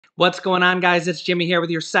What's going on, guys? It's Jimmy here with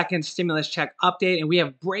your second stimulus check update, and we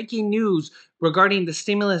have breaking news regarding the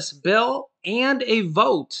stimulus bill and a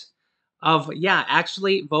vote of,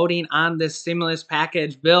 actually voting on this stimulus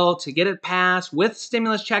package bill to get it passed with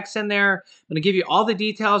stimulus checks in there. I'm going to give you all the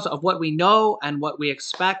details of what we know and what we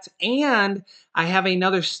expect, and I have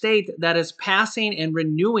another state that is passing and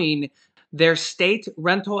renewing their state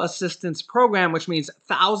rental assistance program, which means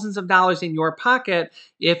thousands of dollars in your pocket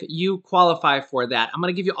if you qualify for that. I'm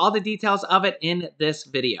going to give you all the details of it in this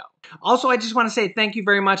video. Also, I just want to say thank you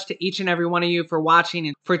very much to each and every one of you for watching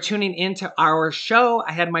and for tuning into our show.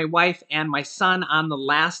 I had my wife and my son on the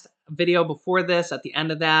last video before this. At the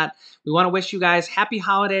end of that, we want to wish you guys happy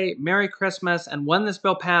holiday, Merry Christmas, and when this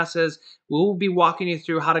bill passes, we will be walking you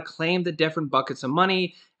through how to claim the different buckets of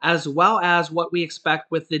money, as well as what we expect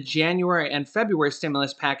with the January and February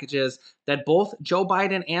stimulus packages that both Joe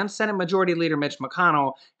Biden and Senate Majority Leader Mitch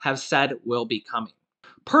McConnell have said will be coming.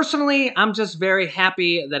 Personally, I'm just very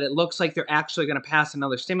happy that it looks like they're actually going to pass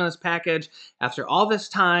another stimulus package after all this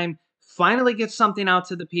time, finally get something out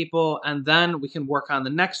to the people, and then we can work on the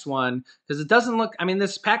next one. Because it doesn't look, I mean,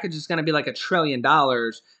 this package is going to be like $1 trillion,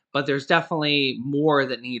 but there's definitely more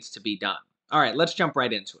that needs to be done. All right, let's jump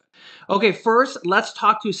right into it. Okay, first, let's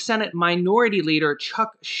talk to Senate Minority Leader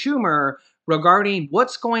Chuck Schumer regarding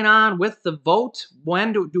what's going on with the vote.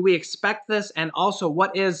 When do we expect this? And also,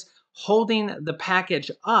 what is holding the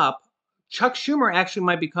package up? Chuck Schumer actually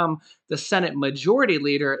might become the Senate Majority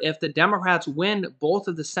Leader if the Democrats win both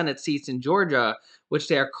of the Senate seats in Georgia, which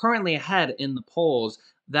they are currently ahead in the polls.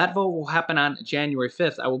 That vote will happen on January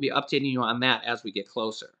 5th. I will be updating you on that as we get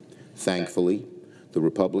closer. Thankfully, the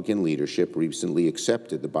Republican leadership recently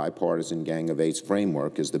accepted the bipartisan Gang of Eights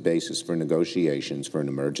framework as the basis for negotiations for an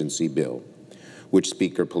emergency bill, which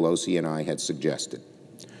Speaker Pelosi and I had suggested,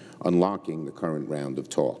 unlocking the current round of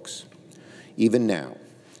talks. Even now,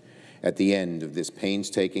 at the end of this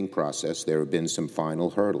painstaking process, there have been some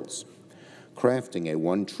final hurdles. Crafting a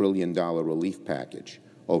 $1 trillion relief package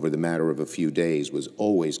over the matter of a few days was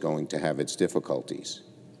always going to have its difficulties,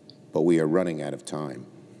 but we are running out of time.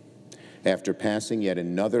 After passing yet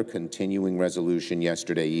another continuing resolution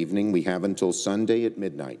yesterday evening, we have until Sunday at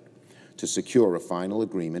midnight to secure a final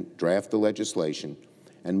agreement, draft the legislation,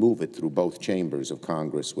 and move it through both chambers of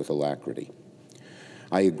Congress with alacrity.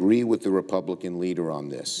 I agree with the Republican leader on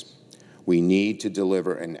this. We need to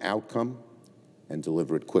deliver an outcome and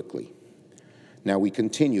deliver it quickly. Now, we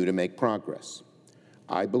continue to make progress.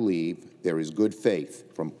 I believe there is good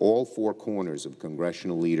faith from all four corners of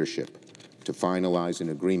congressional leadership to finalize an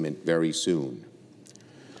agreement very soon.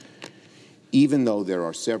 Even though there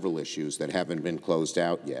are several issues that haven't been closed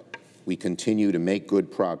out yet, we continue to make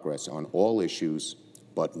good progress on all issues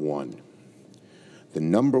but one. The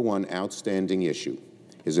number one outstanding issue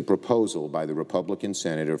is a proposal by the Republican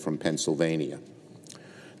senator from Pennsylvania.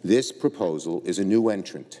 This proposal is a new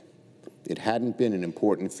entrant. It hadn't been an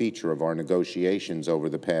important feature of our negotiations over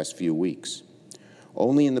the past few weeks.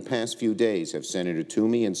 Only in the past few days have Senator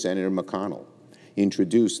Toomey and Senator McConnell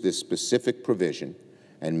introduced this specific provision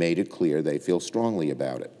and made it clear they feel strongly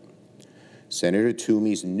about it. Senator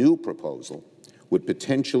Toomey's new proposal would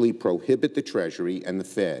potentially prohibit the Treasury and the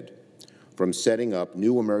Fed from setting up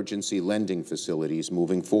new emergency lending facilities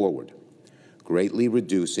moving forward, greatly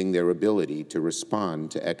reducing their ability to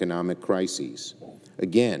respond to economic crises.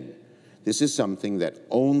 Again, this is something that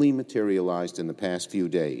only materialized in the past few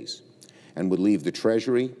days and would leave the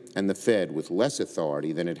Treasury and the Fed with less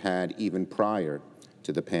authority than it had even prior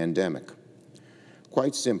to the pandemic.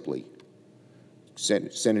 Quite simply,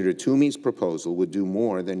 Senator Toomey's proposal would do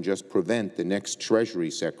more than just prevent the next Treasury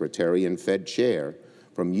Secretary and Fed Chair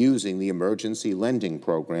from using the emergency lending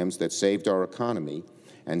programs that saved our economy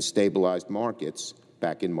and stabilized markets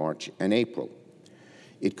back in March and April.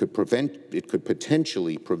 It could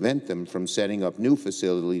potentially prevent them from setting up It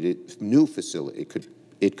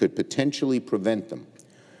could potentially prevent them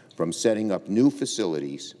from setting up new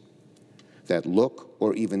facilities that look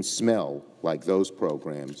or even smell like those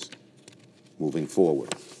programs moving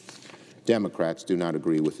forward. Democrats do not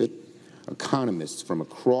agree with it. Economists from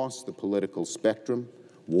across the political spectrum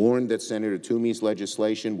warned that Senator Toomey's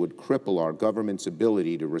legislation would cripple our government's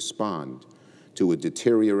ability to respond to a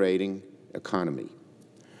deteriorating economy.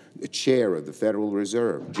 The chair of the Federal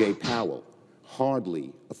Reserve, Jay Powell,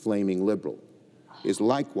 hardly a flaming liberal, is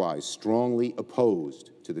likewise strongly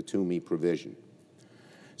opposed to the Toomey provision.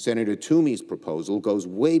 Senator Toomey's proposal goes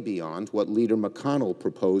way beyond what Leader McConnell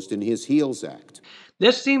proposed in his HEALS Act.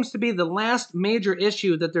 This seems to be the last major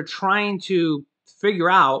issue that they're trying to figure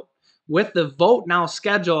out with the vote now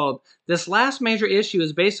scheduled, this last major issue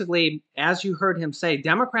is basically, as you heard him say,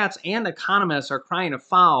 Democrats and economists are crying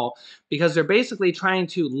foul because they're basically trying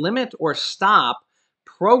to limit or stop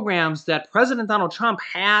programs that President Donald Trump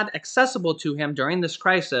had accessible to him during this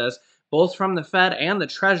crisis, both from the Fed and the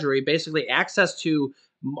Treasury, basically access to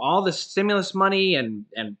all the stimulus money and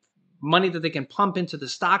money that they can pump into the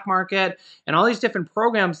stock market and all these different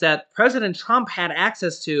programs that President Trump had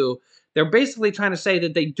access to. They're basically trying to say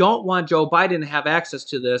that they don't want Joe Biden to have access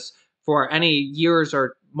to this for any years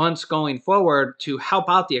or months going forward to help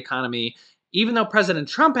out the economy. Even though President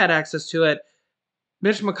Trump had access to it,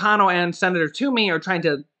 Mitch McConnell and Senator Toomey are trying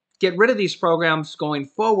to get rid of these programs going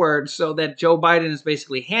forward so that Joe Biden is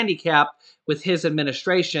basically handicapped with his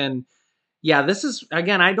administration. Yeah, this is,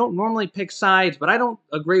 again, I don't normally pick sides, but I don't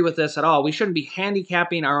agree with this at all. We shouldn't be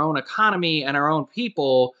handicapping our own economy and our own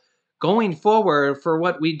people going forward for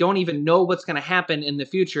what we don't even know what's going to happen in the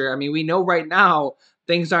future. I mean, we know right now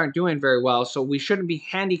things aren't doing very well, so we shouldn't be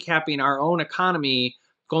handicapping our own economy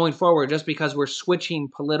going forward just because we're switching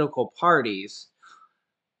political parties.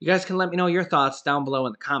 You guys can let me know your thoughts down below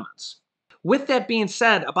in the comments. With that being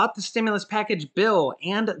said, about the stimulus package bill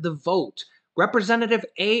and the vote, Representative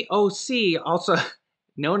AOC, also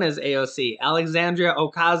known as AOC, Alexandria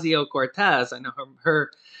Ocasio-Cortez, I know her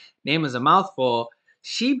name is a mouthful,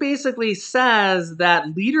 she basically says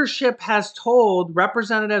that leadership has told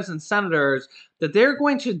representatives and senators that they're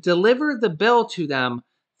going to deliver the bill to them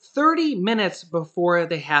 30 minutes before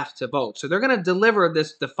they have to vote. So they're going to deliver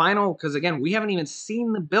the final, because again, we haven't even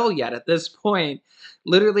seen the bill yet at this point.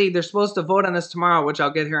 Literally, they're supposed to vote on this tomorrow, which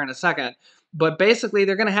I'll get here in a second. But basically,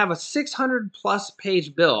 they're going to have a 600-plus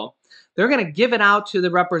page bill. They're going to give it out to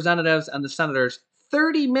the representatives and the senators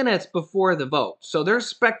 30 minutes before the vote. So they're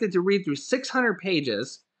expected to read through 600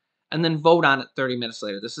 pages and then vote on it 30 minutes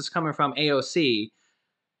later. This is coming from AOC.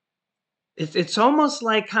 It's almost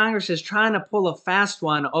like Congress is trying to pull a fast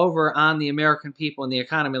one over on the American people and the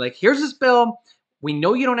economy. Like, here's this bill. We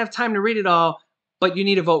know you don't have time to read it all, but you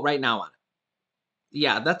need to vote right now on it.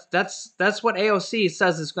 Yeah, that's what AOC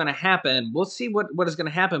says is going to happen. We'll see what is going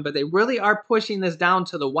to happen, but they really are pushing this down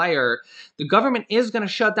to the wire. The government is going to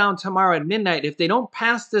shut down tomorrow at midnight if they don't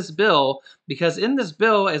pass this bill, because in this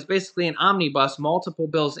bill is basically an omnibus, multiple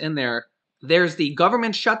bills in there. There's the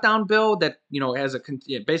government shutdown bill that, has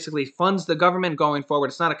it basically funds the government going forward.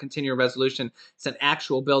 It's not a continuing resolution. It's an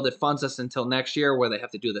actual bill that funds us until next year, where they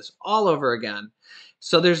have to do this all over again.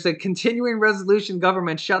 So there's the continuing resolution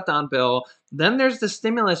government shutdown bill. Then there's the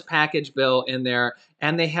stimulus package bill in there,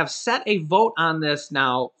 and they have set a vote on this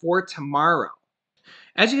now for tomorrow.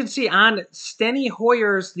 As you can see on Steny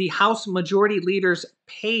Hoyer's, the House Majority Leader's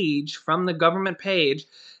page from the government page,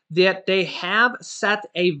 that they have set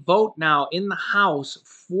a vote now in the House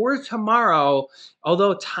for tomorrow,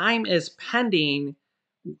 although time is pending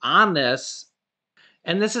on this.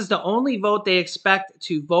 And this is the only vote they expect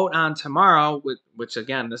to vote on tomorrow, which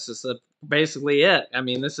again, this is basically it. I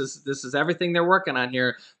mean, this is everything they're working on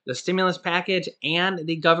here. The stimulus package and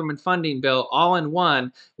the government funding bill all in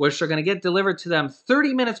one, which are going to get delivered to them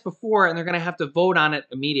 30 minutes before, and they're going to have to vote on it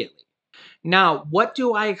immediately. Now, what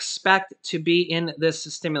do I expect to be in this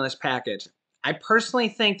stimulus package? I personally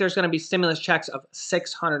think there's going to be stimulus checks of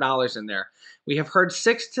 $600 in there. We have heard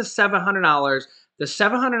 $600 to $700. The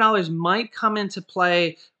 $700 might come into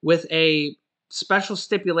play with a special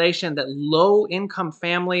stipulation that low-income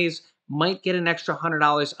families might get an extra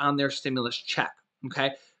 $100 on their stimulus check,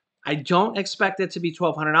 okay? I don't expect it to be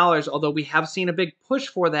 $1,200, although we have seen a big push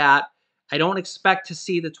for that. I don't expect to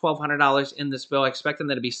see the $1,200 in this bill. I expect them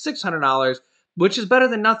to be $600, which is better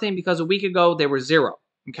than nothing, because a week ago they were zero.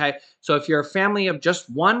 Okay, so if you're a family of just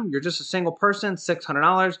one, you're just a single person,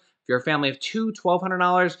 $600. If you're a family of two,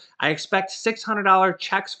 $1,200. I expect $600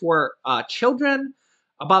 checks for children.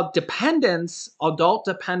 About dependents, adult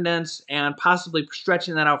dependents, and possibly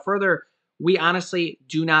stretching that out further, we honestly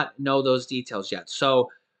do not know those details yet. So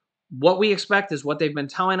what we expect is what they've been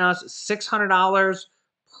telling us, $600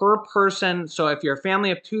 per person. So if you're a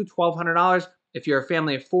family of two, $1,200. If you're a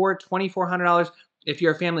family of four, $2,400. If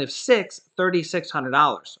you're a family of six,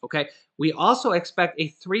 $3,600. Okay. We also expect a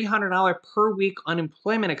 $300 per week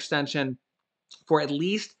unemployment extension for at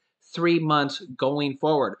least 3 months going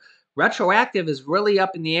forward. Retroactive is really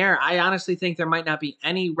up in the air. I honestly think there might not be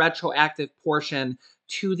any retroactive portion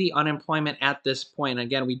to the unemployment at this point.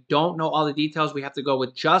 Again, we don't know all the details. We have to go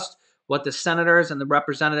with just what the senators and the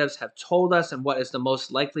representatives have told us and what is the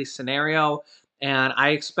most likely scenario. And I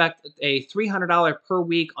expect a $300 per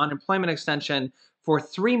week unemployment extension for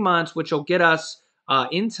 3 months, which will get us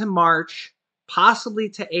into March, possibly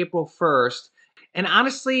to April 1st. And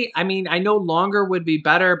honestly, I mean, I know longer would be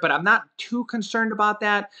better, but I'm not too concerned about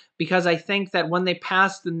that because I think that when they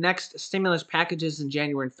pass the next stimulus packages in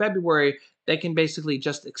January and February, they can basically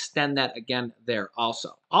just extend that again there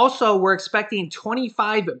also. Also, we're expecting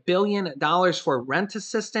 $25 billion for rent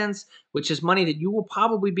assistance, which is money that you will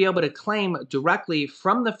probably be able to claim directly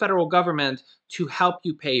from the federal government to help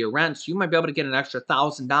you pay your rent. So you might be able to get an extra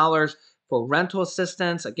 $1,000 for rental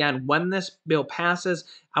assistance. Again, when this bill passes,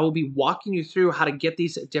 I will be walking you through how to get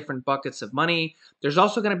these different buckets of money. There's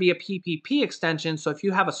also going to be a PPP extension. So if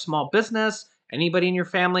you have a small business, anybody in your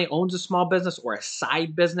family owns a small business or a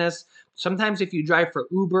side business, sometimes if you drive for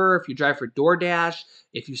Uber, if you drive for DoorDash,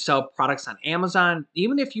 if you sell products on Amazon,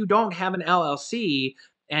 even if you don't have an LLC,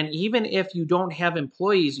 and even if you don't have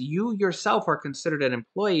employees, you yourself are considered an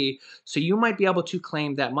employee. So you might be able to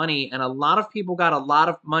claim that money. And a lot of people got a lot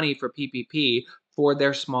of money for PPP for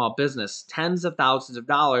their small business, tens of thousands of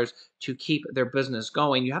dollars to keep their business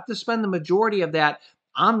going. You have to spend the majority of that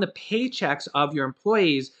on the paychecks of your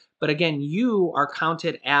employees. But again, you are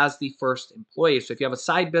counted as the first employee. So if you have a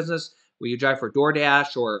side business where you drive for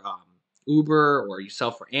DoorDash or Uber, or you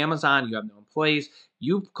sell for Amazon, you have no employees,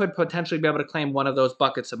 you could potentially be able to claim one of those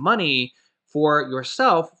buckets of money for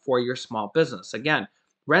yourself for your small business. Again,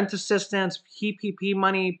 rent assistance, PPP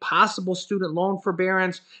money, possible student loan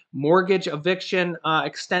forbearance, mortgage eviction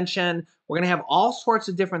extension. We're going to have all sorts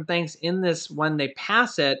of different things in this when they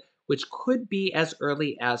pass it, which could be as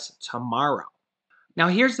early as tomorrow. Now,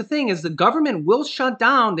 here's the thing is the government will shut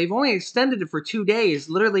down. They've only extended it for 2 days,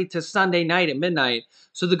 literally to Sunday night at midnight.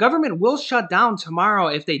 So the government will shut down tomorrow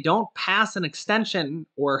if they don't pass an extension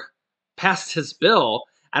or pass this bill.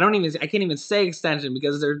 I can't even say extension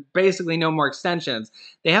because there's basically no more extensions.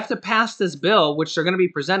 They have to pass this bill, which they're going to be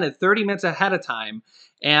presented 30 minutes ahead of time.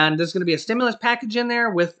 And there's going to be a stimulus package in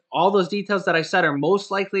there with all those details that I said are most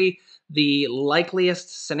likely the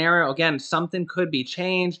likeliest scenario. Again, something could be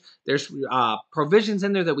changed. There's provisions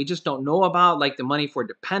in there that we just don't know about, like the money for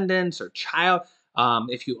dependents or child,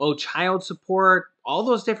 if you owe child support, all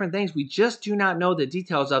those different things. We just do not know the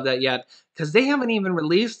details of that yet because they haven't even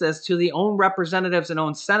released this to the own representatives and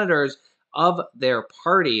own senators of their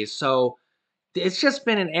parties. So it's just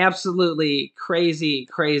been an absolutely crazy,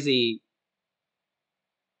 crazy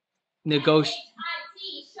negotiation.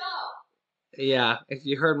 Yeah, if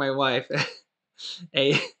you heard my wife,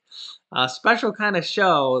 a special kind of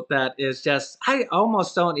show that is just, I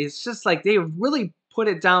almost don't, it's just like they really put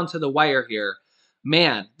it down to the wire here.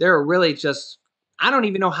 Man, they're really just, I don't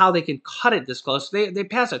even know how they can cut it this close. They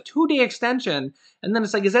pass a 2-day extension, and then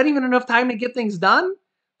it's like, is that even enough time to get things done?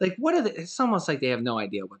 Like, what are they? It's almost like they have no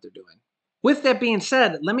idea what they're doing. With that being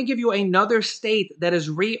said, let me give you another state that is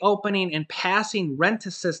reopening and passing rent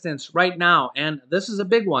assistance right now, and this is a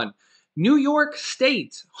big one. New York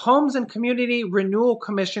State Homes and Community Renewal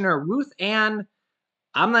Commissioner Ruth Ann,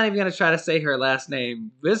 I'm not even going to try to say her last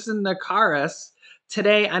name, Visnakaris,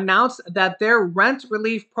 today announced that their rent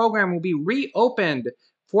relief program will be reopened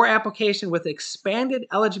for application with expanded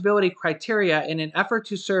eligibility criteria in an effort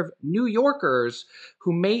to serve New Yorkers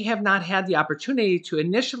who may have not had the opportunity to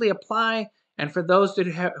initially apply and for those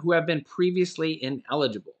who have been previously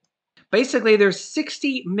ineligible. Basically, there's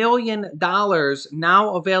 $60 million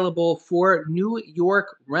now available for New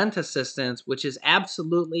York rent assistance, which is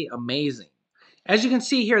absolutely amazing. As you can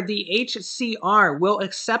see here, the HCR will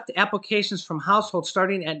accept applications from households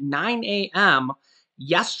starting at 9 a.m.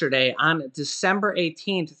 yesterday on December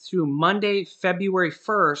 18th through Monday, February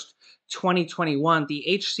 1st, 2021. The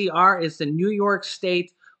HCR is the New York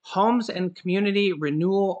State Homes and Community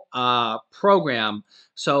Renewal Program.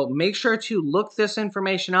 So make sure to look this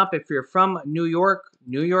information up if you're from New York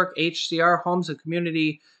HCR Homes and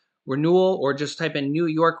Community Renewal, or just type in New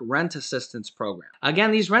York Rent Assistance Program.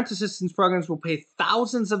 Again, these rent assistance programs will pay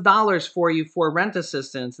thousands of dollars for you for rent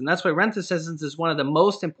assistance, and that's why rent assistance is one of the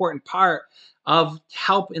most important part of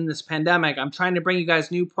help in this pandemic. I'm trying to bring you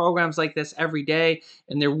guys new programs like this every day,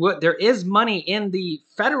 and there is money in the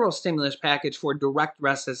federal stimulus package for direct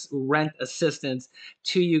rent assistance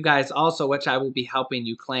to you guys also, which I will be helping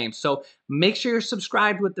you claim. So make sure you're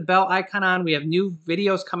subscribed with the bell icon on. We have new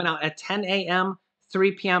videos coming out at 10 a.m.,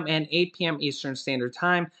 3 p.m. and 8 p.m. Eastern Standard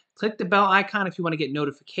Time. Click the bell icon if you want to get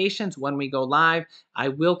notifications when we go live. I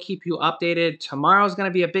will keep you updated. Tomorrow's going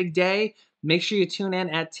to be a big day. Make sure you tune in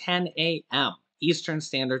at 10 a.m. Eastern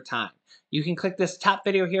Standard Time. You can click this top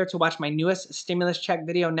video here to watch my newest stimulus check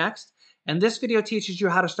video next. And this video teaches you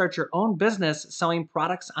how to start your own business selling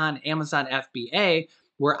products on Amazon FBA,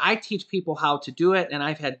 where I teach people how to do it. And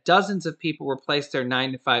I've had dozens of people replace their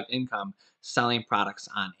 9-to-5 income selling products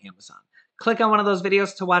on Amazon. Click on one of those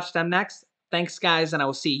videos to watch them next. Thanks, guys, and I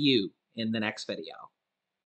will see you in the next video.